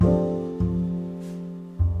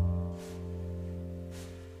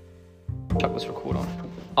Chuck this record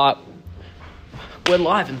on. We're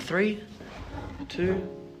live in 3, 2,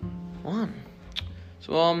 1.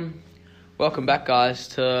 So welcome back, guys,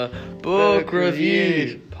 to Book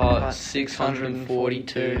Review part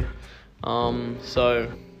 642.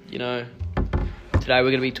 So today we're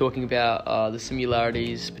going to be talking about the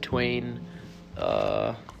similarities between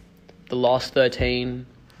The Last 13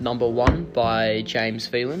 number 1 by James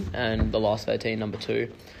Phelan and The Last 13 number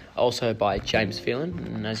 2 also by James Phelan,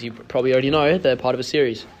 and as you probably already know, they're part of a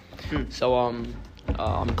series. So I'm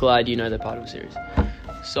glad you know they're part of a series.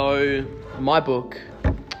 So my book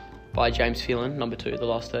by James Phelan, number 2, The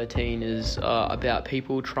Last 13, is about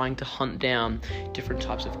people trying to hunt down different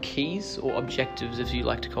types of keys or objectives, as you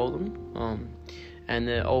like to call them, and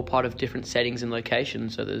they're all part of different settings and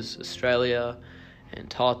locations. So there's Australia,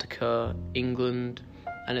 Antarctica, England,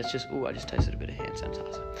 and it's just, I just tasted a bit of hand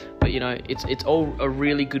sanitizer. But it's all a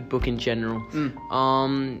really good book in general.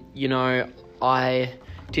 I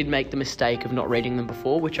did make the mistake of not reading them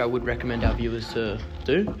before, which I would recommend our viewers to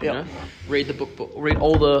do. Read the book, read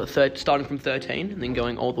all the starting from 13 and then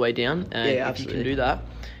going all the way down. And if you can do that,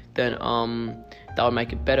 then that would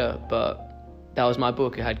make it better. But that was my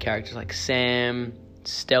book. It had characters like Sam,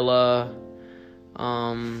 Stella.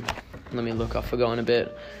 Let me look. I've forgotten a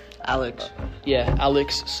bit. Alex.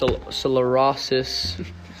 Alex Solaris. Yeah,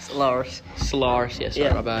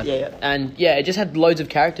 sorry, my bad. Yeah. And it just had loads of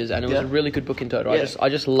characters, and it was a really good book in total. Yeah. I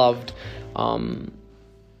just loved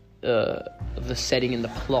the setting and the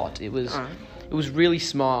plot. It was really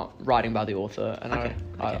smart writing by the author, and I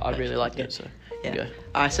really liked it. So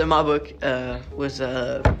Alright, so my book was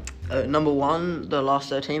number 1, The Last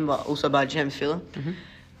 13, but also by James Phelan.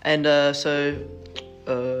 And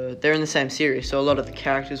they're in the same series, so a lot of the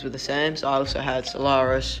characters were the same. So I also had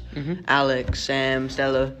Solaris, Alex, Sam,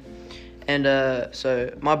 Stella, and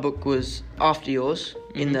so my book was after yours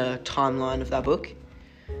in the timeline of that book,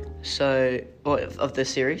 of the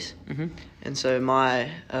series. And so my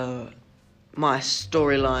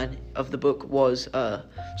storyline of the book was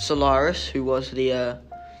Solaris, who was the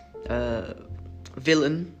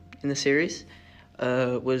villain in the series,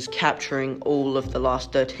 was capturing all of the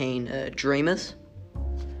last 13 dreamers.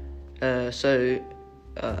 So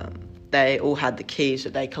they all had the keys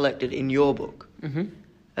that they collected in your book.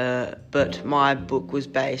 But my book was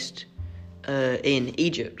based in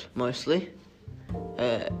Egypt, mostly,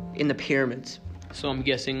 in the pyramids. So I'm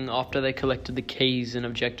guessing after they collected the keys and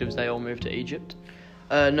objectives, they all moved to Egypt?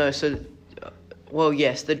 No, so,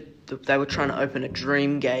 yes, they were trying to open a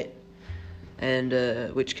dream gate, and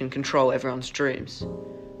which can control everyone's dreams.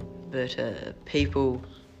 But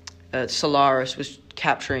Solaris was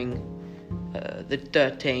capturing the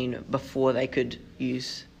 13 before they could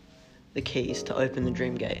use the keys to open the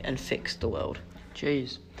dream gate and fix the world.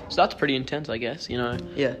 Jeez. So that's pretty intense, I guess,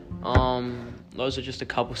 Yeah. Those are just a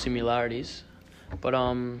couple similarities. But, do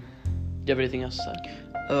you have anything else to say?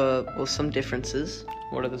 Some differences.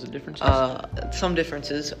 What are those differences? Some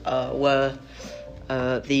differences were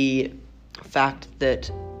the fact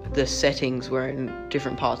that the settings were in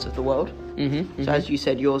different parts of the world. So as you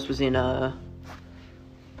said, yours was in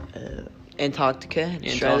Antarctica,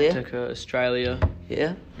 Australia.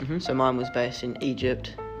 Yeah. So mine was based in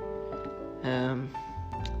Egypt,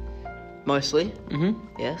 mostly.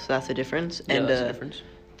 Yeah, so that's a difference. Yeah, that's a difference.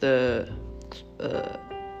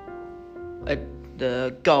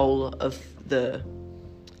 The goal of the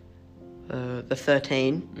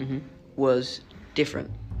 13 was different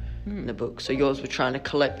in the book. So yours were trying to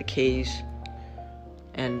collect the keys,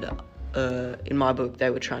 and in my book they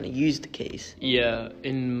were trying to use the keys. Yeah,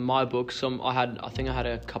 in my book I think I had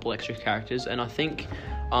a couple extra characters, and I think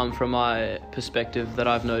from my perspective that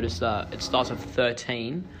I've noticed that it starts at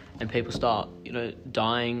 13 and people start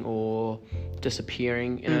dying or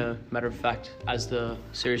disappearing in a matter of fact as the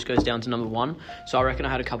series goes down to number 1. So I reckon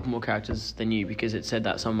I had a couple more characters than you, because it said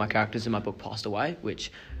that some of my characters in my book passed away,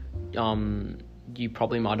 which you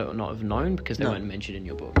probably might not have known because they weren't mentioned in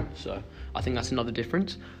your book. So I think that's another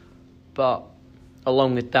difference. But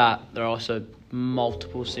along with that, there are also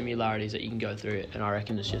multiple similarities that you can go through it, and I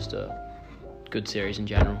reckon it's just a good series in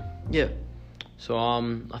general. Yeah. So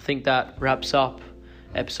I think that wraps up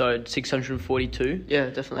episode 642. Yeah,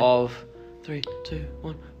 definitely. Of 3, 2,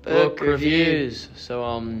 1 Book Reviews. So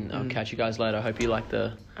I'll catch you guys later. I hope you like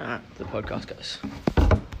the podcast, guys.